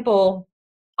 for example,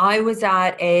 I was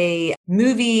at a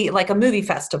movie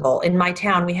festival in my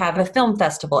town. We have a film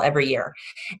festival every year.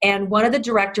 And one of the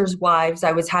director's wives,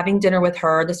 I was having dinner with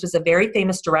her. This was a very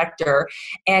famous director.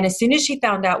 And as soon as she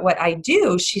found out what I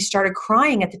do, she started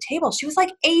crying at the table. She was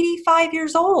like 85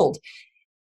 years old.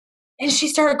 And she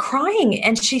started crying.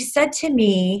 And she said to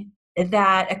me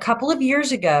that a couple of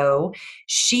years ago,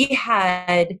 she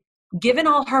had given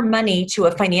all her money to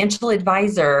a financial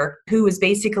advisor who was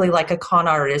basically like a con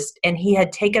artist, and he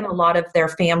had taken a lot of their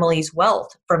family's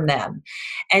wealth from them.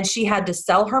 And she had to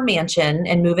sell her mansion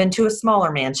and move into a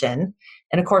smaller mansion.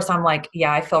 And of course, I'm like,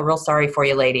 yeah, I feel real sorry for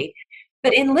you, lady.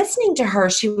 But in listening to her,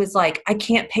 she was like, I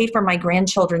can't pay for my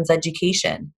grandchildren's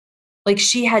education. Like,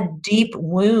 she had deep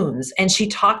wounds, and she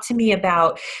talked to me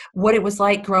about what it was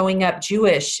like growing up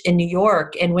Jewish in New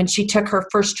York, and when she took her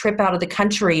first trip out of the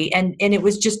country. And it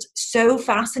was just so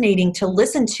fascinating to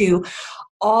listen to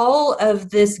all of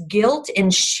this guilt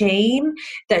and shame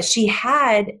that she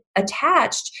had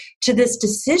attached to this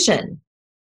decision.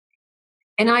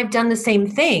 And I've done the same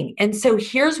thing. And so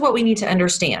here's what we need to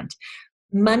understand.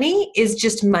 Money is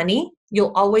just money.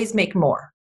 You'll always make more.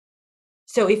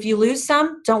 So if you lose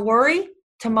some, don't worry.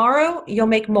 Tomorrow, you'll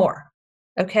make more.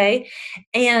 Okay?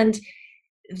 And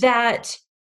that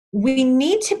we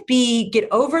need to get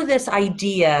over this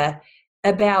idea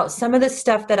about some of the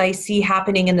stuff that I see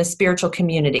happening in the spiritual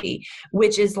community,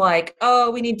 which is like,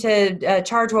 oh, we need to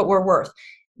charge what we're worth.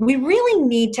 We really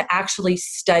need to actually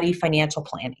study financial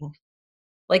planning.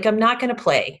 Like, I'm not going to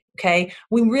play. Okay?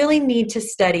 We really need to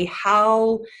study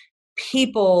how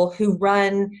people who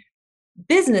run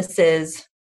businesses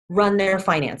run their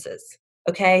finances.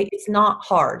 Okay? It's not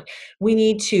hard. We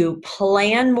need to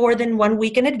plan more than 1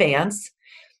 week in advance.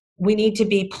 We need to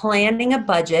be planning a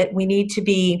budget. We need to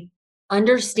be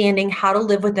understanding how to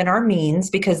live within our means,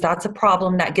 because that's a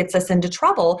problem that gets us into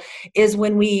trouble, is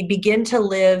when we begin to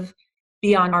live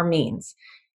beyond our means.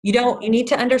 You need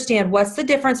to understand what's the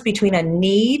difference between a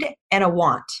need and a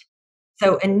want.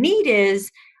 So a need is,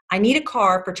 I need a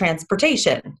car for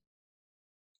transportation.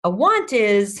 A want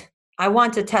is, I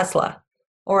want a Tesla,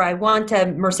 or I want a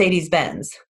Mercedes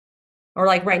Benz, or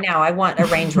like right now, I want a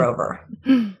Range Rover.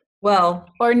 Well,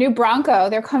 or a new Bronco.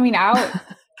 They're coming out.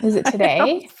 Is it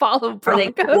today? Follow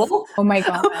Broncos. Cool? Oh my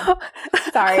God.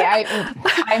 Sorry.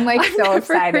 I'm like so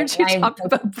excited. I've heard you talk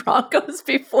about Broncos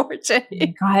before,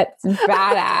 Jenny. God, it's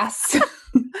badass.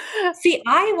 See,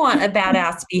 I want a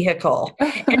badass vehicle.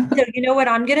 And so you know what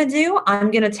I'm going to do? I'm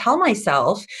going to tell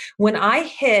myself, when I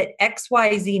hit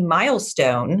XYZ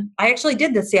milestone, I actually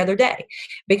did this the other day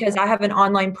because I have an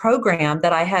online program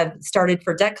that I have started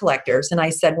for debt collectors. And I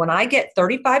said, when I get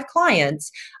 35 clients,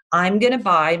 I'm going to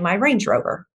buy my Range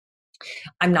Rover.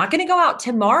 I'm not going to go out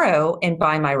tomorrow and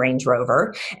buy my Range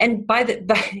Rover. And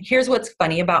here's what's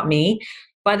funny about me.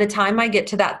 By the time I get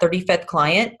to that 35th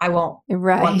client, I won't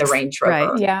want the Range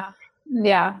Rover. Right. Yeah.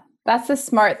 Yeah. That's the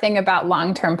smart thing about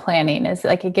long-term planning, is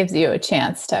like it gives you a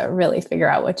chance to really figure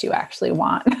out what you actually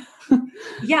want.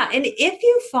 Yeah. And if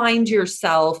you find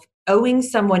yourself owing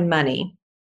someone money,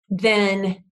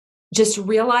 then just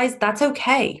realize that's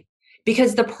okay.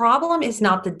 Because the problem is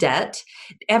not the debt.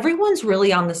 Everyone's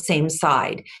really on the same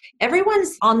side.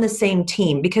 Everyone's on the same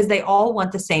team because they all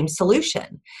want the same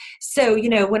solution. So,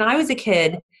 when I was a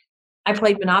kid, I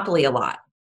played Monopoly a lot.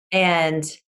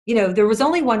 And, there was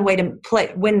only one way to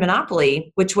win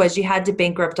Monopoly, which was you had to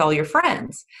bankrupt all your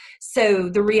friends. So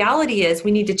the reality is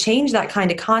we need to change that kind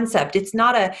of concept. It's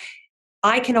not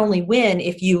I can only win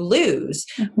if you lose.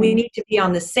 Mm-hmm. We need to be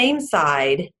on the same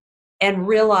side and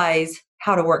realize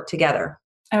how to work together.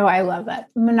 Oh, I love that.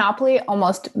 Monopoly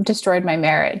almost destroyed my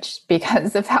marriage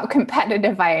because of how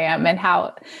competitive I am, and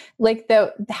how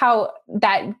how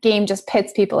that game just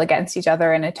pits people against each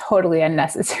other in a totally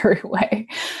unnecessary way.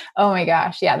 Oh my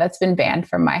gosh. Yeah. That's been banned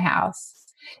from my house.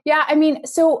 Yeah. I mean,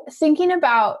 so thinking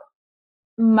about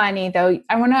money though,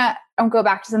 I want to go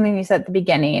back to something you said at the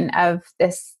beginning of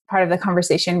this part of the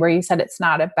conversation where you said it's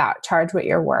not about charge what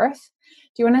you're worth.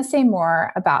 Do you want to say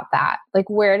more about that? Like,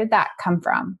 where did that come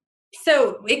from?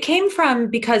 So it came from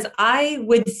because I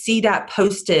would see that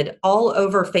posted all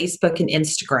over Facebook and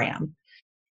Instagram.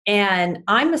 And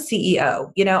I'm a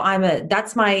CEO, I'm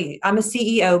a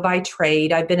CEO by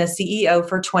trade. I've been a CEO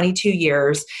for 22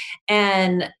 years.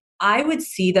 And I would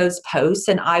see those posts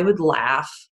and I would laugh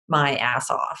my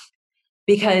ass off.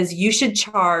 Because you should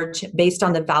charge based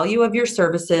on the value of your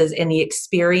services and the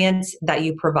experience that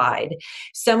you provide.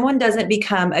 Someone doesn't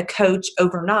become a coach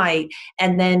overnight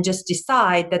and then just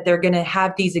decide that they're going to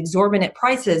have these exorbitant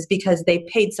prices because they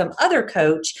paid some other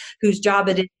coach whose job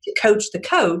it is to coach the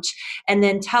coach, and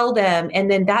then tell them.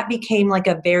 And then that became like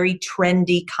a very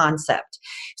trendy concept.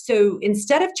 So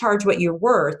instead of charge what you're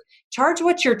worth, charge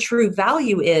what your true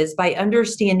value is by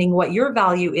understanding what your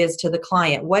value is to the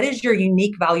client. What is your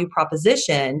unique value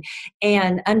proposition?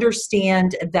 And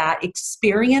understand that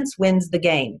experience wins the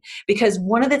game. Because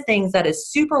one of the things that is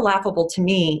super laughable to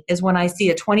me is when I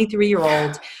see a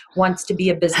 23-year-old wants to be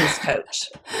a business coach.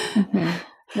 Mm-hmm.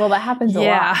 Well, that happens a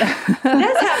lot. It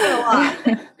does happen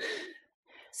a lot.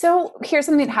 So here's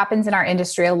something that happens in our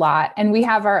industry a lot, and we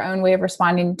have our own way of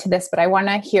responding to this, but I want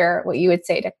to hear what you would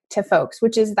say to folks,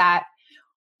 which is that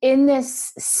in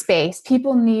this space,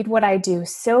 people need what I do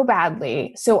so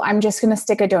badly. So I'm just going to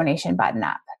stick a donation button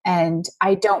up. And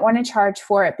I don't want to charge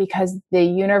for it because the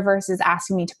universe is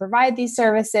asking me to provide these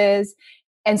services.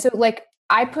 And so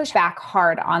I push back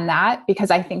hard on that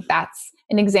because I think that's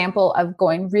an example of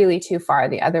going really too far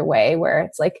the other way, where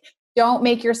it's like, don't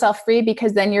make yourself free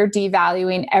because then you're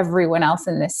devaluing everyone else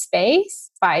in this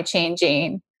space by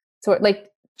changing what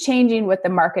the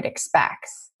market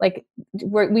expects.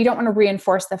 We don't want to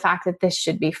reinforce the fact that this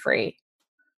should be free.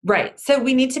 Right. So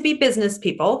we need to be business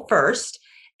people first,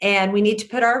 and we need to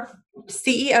put our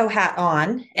CEO hat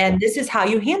on, and this is how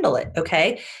you handle it.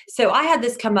 Okay. So I had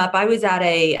this come up. I was at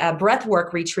a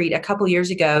breathwork retreat a couple years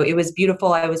ago. It was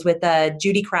beautiful. I was with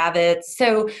Judy Kravitz.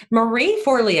 So Marie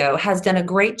Forleo has done a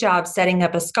great job setting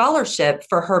up a scholarship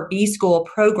for her B School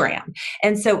program.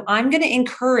 And so I'm going to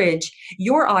encourage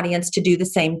your audience to do the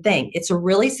same thing. It's a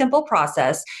really simple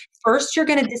process. First, you're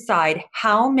going to decide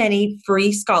how many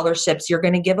free scholarships you're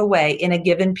going to give away in a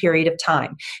given period of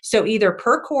time. So either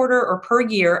per quarter or per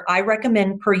year. I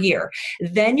recommend per year.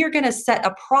 Then you're going to set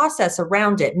a process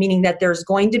around it, meaning that there's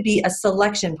going to be a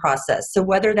selection process. So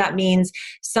whether that means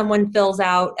someone fills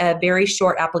out a very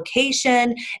short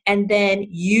application, and then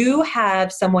you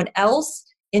have someone else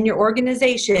in your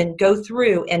organization go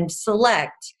through and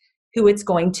select who it's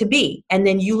going to be, and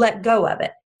then you let go of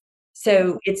it.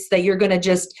 So it's that you're going to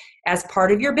just, as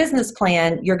part of your business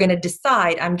plan, you're going to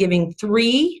decide, I'm giving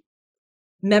 3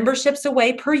 memberships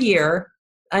away per year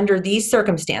under these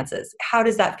circumstances. How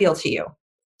does that feel to you?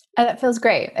 That feels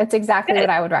great. It's exactly what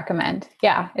I would recommend.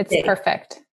 Yeah, it's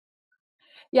perfect.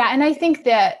 Yeah, and I think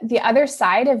that the other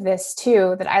side of this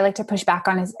too that I like to push back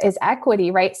on is equity,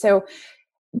 right? So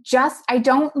I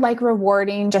don't like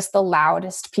rewarding just the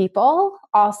loudest people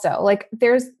also.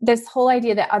 There's this whole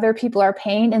idea that other people are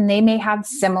paying and they may have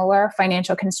similar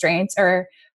financial constraints or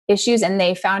issues, and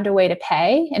they found a way to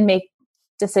pay and make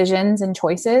decisions and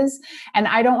choices. And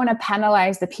I don't want to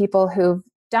penalize the people who've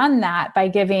done that by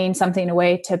giving something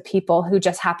away to people who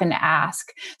just happen to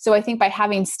ask. So I think by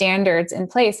having standards in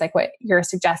place, like what you're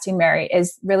suggesting, Mary,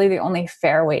 is really the only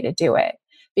fair way to do it.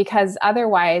 Because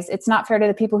otherwise it's not fair to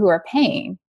the people who are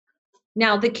paying.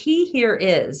 Now, the key here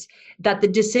is that the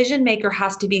decision maker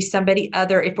has to be somebody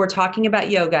other. If we're talking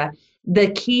about yoga,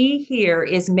 the key here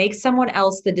is make someone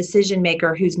else the decision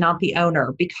maker who's not the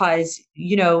owner, because,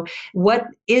 what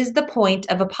is the point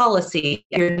of a policy?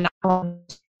 You're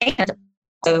not, and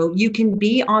so you can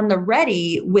be on the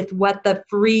ready with what the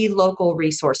free local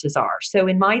resources are. So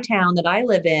in my town that I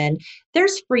live in,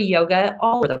 there's free yoga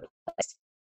all over the place.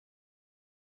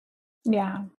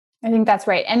 Yeah, I think that's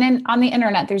right. And then on the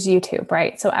internet, there's YouTube,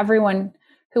 right? So everyone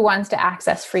who wants to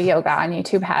access free yoga on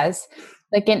YouTube has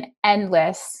an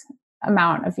endless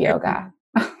amount of yoga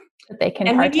that they can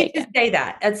partake in. We need to say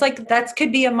that. It's that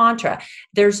could be a mantra.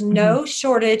 There's no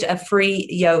shortage of free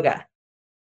yoga.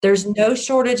 There's no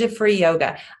shortage of free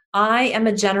yoga. I am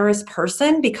a generous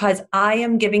person because I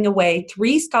am giving away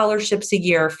 3 scholarships a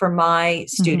year for my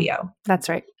studio. That's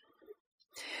right.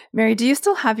 Mary, do you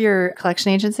still have your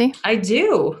collection agency? I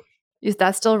do.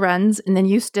 That still runs. And then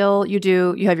you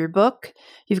have your book,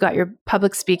 you've got your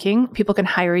public speaking. People can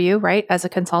hire you, right, as a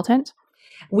consultant?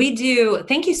 We do.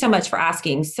 Thank you so much for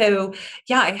asking. So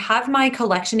I have my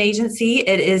collection agency.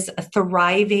 It is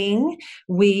thriving.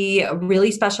 We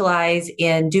really specialize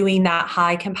in doing that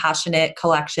high compassionate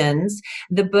collections.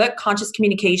 The book, Conscious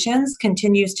Communications,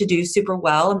 continues to do super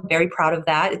well. I'm very proud of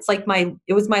that.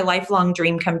 It was my lifelong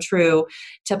dream come true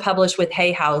to publish with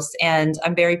Hay House. And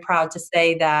I'm very proud to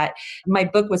say that my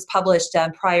book was published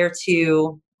prior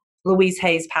to Louise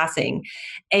Hay's passing.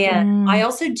 And I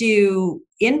also do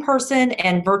in-person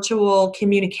and virtual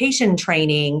communication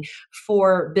training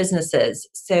for businesses.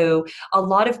 So a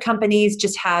lot of companies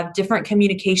just have different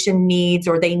communication needs,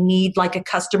 or they need a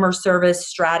customer service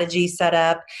strategy set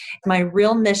up. My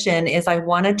real mission is I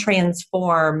want to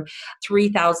transform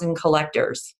 3,000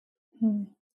 collectors.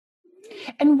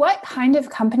 And what kind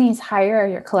of companies hire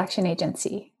your collection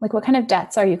agency? What kind of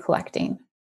debts are you collecting?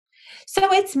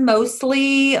 So it's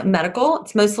mostly medical.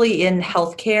 It's mostly in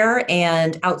healthcare.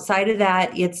 And outside of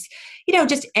that, it's,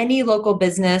 just any local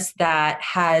business that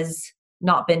has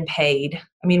not been paid.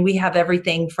 I mean, we have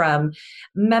everything from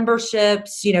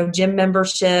memberships, gym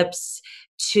memberships,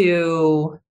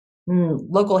 to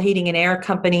local heating and air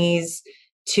companies,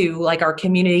 to our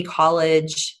community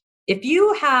college. If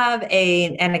you have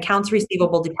an accounts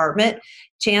receivable department,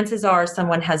 chances are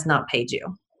someone has not paid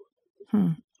you.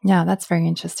 Yeah, that's very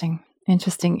interesting.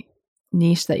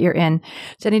 niche that you're in.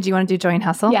 Jenny, do you want to do Joy and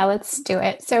Hustle? Yeah, let's do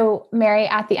it. So Mary,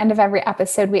 at the end of every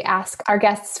episode, we ask our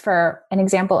guests for an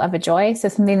example of a joy. So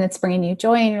something that's bringing you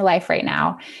joy in your life right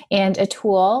now, and a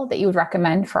tool that you would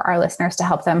recommend for our listeners to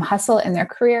help them hustle in their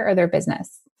career or their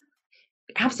business.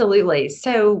 Absolutely.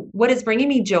 So what is bringing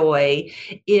me joy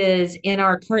is in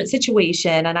our current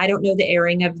situation, and I don't know the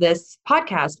airing of this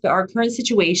podcast, but our current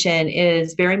situation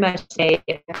is very much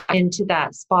into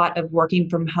that spot of working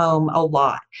from home a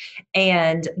lot.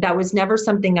 And that was never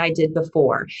something I did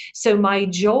before. So my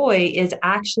joy is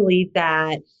actually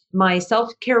that my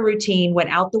self-care routine went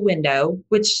out the window,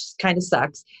 which kind of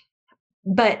sucks.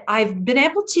 But I've been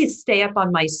able to stay up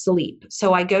on my sleep.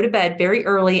 So I go to bed very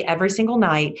early every single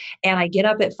night, and I get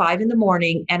up at 5 a.m.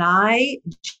 and I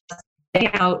just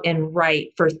stay out and write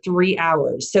for 3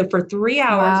 hours. So for 3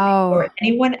 hours, before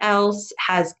anyone else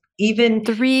has even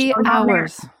 3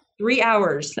 hours. 3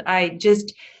 hours. I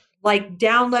just like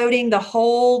downloading the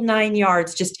whole 9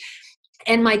 yards,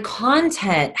 and my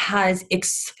content has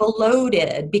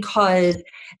exploded because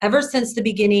ever since the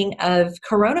beginning of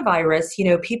coronavirus,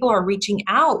 people are reaching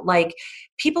out,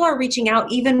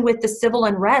 even with the civil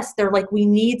unrest. They're like, we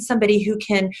need somebody who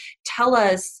can tell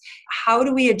us, how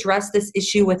do we address this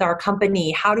issue with our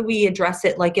company? How do we address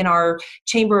it like in our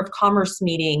Chamber of Commerce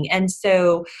meeting? And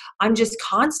so I'm just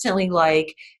constantly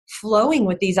flowing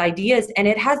with these ideas, and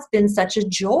it has been such a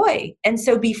joy. And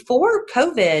so before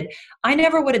COVID, I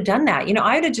never would have done that.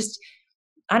 I would have just,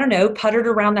 puttered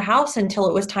around the house until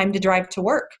it was time to drive to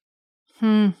work.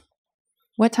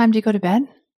 What time do you go to bed?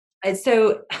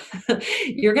 So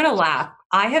you're going to laugh.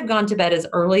 I have gone to bed as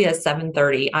early as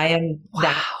 7:30. I am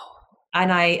that.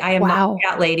 And I am not a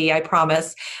cat lady, I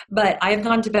promise. But I have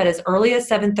gone to bed as early as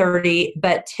 7:30,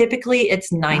 but typically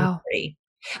it's 9:30.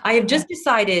 I have just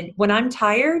decided when I'm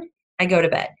tired, I go to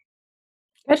bed.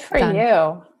 Good for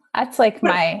you. That's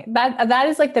that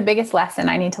is the biggest lesson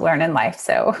I need to learn in life.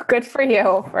 So good for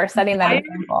you for setting that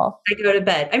example. I go to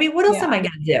bed. I mean, what else am I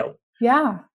going to do?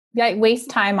 Yeah. Waste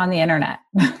time on the internet.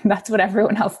 That's what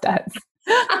everyone else does.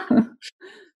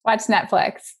 Watch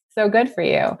Netflix. So good for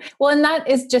you. Well, and that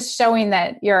is just showing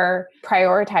that you're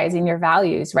prioritizing your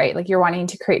values, right? Like you're wanting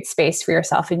to create space for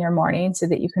yourself in your morning so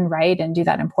that you can write and do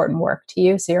that important work to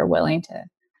you. So you're willing to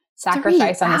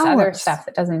sacrifice on this other stuff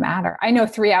that doesn't matter. I know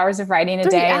 3 hours of writing a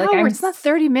day. It's not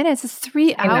 30 minutes. It's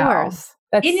 3 hours.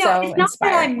 That's so it's not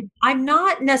inspiring. that I'm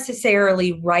not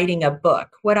necessarily writing a book.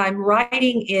 What I'm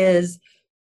writing is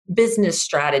business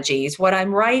strategies. What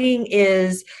I'm writing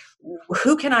is,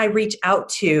 who can I reach out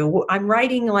to? I'm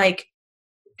writing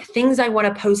things I want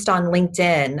to post on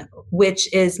LinkedIn,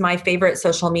 which is my favorite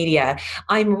social media.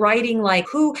 I'm writing I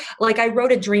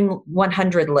wrote a Dream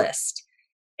 100 list.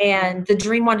 And the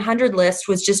Dream 100 list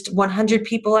was just 100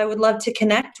 people I would love to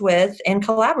connect with and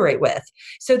collaborate with.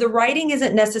 So the writing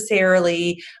isn't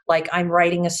necessarily I'm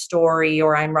writing a story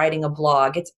or I'm writing a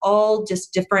blog. It's all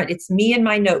just different. It's me and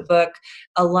my notebook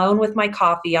alone with my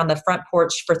coffee on the front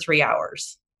porch for 3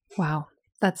 hours. Wow.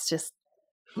 That's just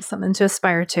something to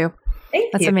aspire to.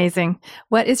 That's amazing.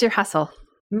 What is your hustle?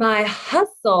 My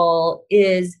hustle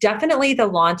is definitely the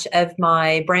launch of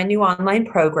my brand new online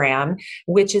program,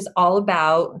 which is all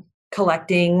about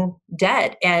collecting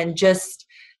debt. And just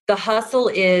the hustle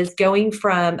is going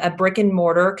from a brick and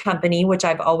mortar company, which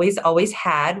I've always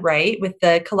had, right, with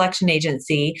the collection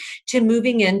agency, to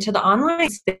moving into the online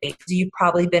space. You've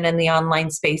probably been in the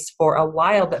online space for a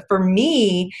while, but for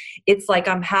me, it's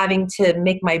I'm having to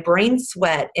make my brain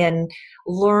sweat and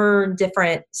learn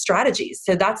different strategies.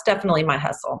 So that's definitely my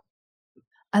hustle.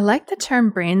 I like the term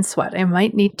brain sweat. I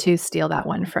might need to steal that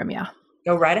one from you.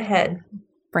 Go right ahead.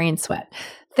 Brain sweat.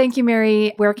 Thank you,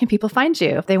 Mary. Where can people find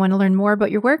you? If they want to learn more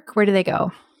about your work, where do they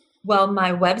go? Well,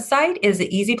 my website is an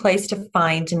easy place to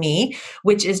find me,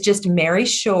 which is just Mary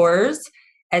Shores,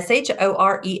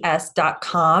 SHORES.com.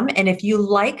 And if you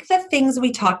like the things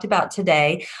we talked about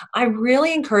today, I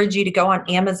really encourage you to go on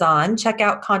Amazon, check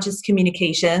out Conscious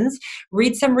Communications,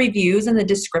 read some reviews in the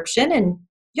description, and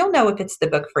you'll know if it's the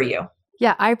book for you.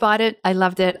 Yeah, I bought it. I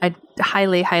loved it. I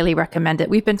highly, highly recommend it.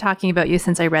 We've been talking about you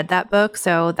since I read that book.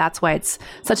 So that's why it's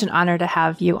such an honor to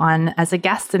have you on as a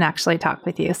guest and actually talk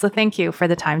with you. So thank you for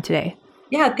the time today.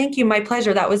 Yeah, thank you. My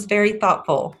pleasure. That was very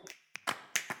thoughtful.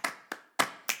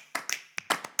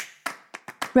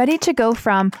 Ready to go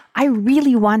from, I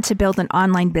really want to build an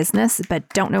online business, but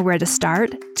don't know where to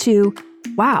start, to,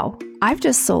 wow, I've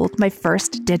just sold my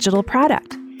first digital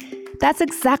product. That's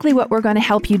exactly what we're going to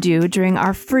help you do during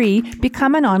our free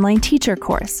Become an Online Teacher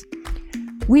course.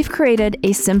 We've created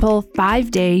a simple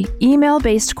 5-day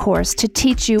email-based course to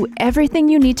teach you everything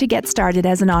you need to get started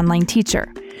as an online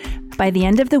teacher. By the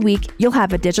end of the week, you'll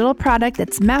have a digital product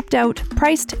that's mapped out,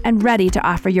 priced, and ready to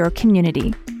offer your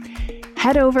community.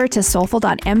 Head over to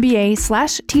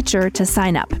soulful.mba/teacher to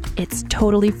sign up. It's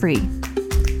totally free.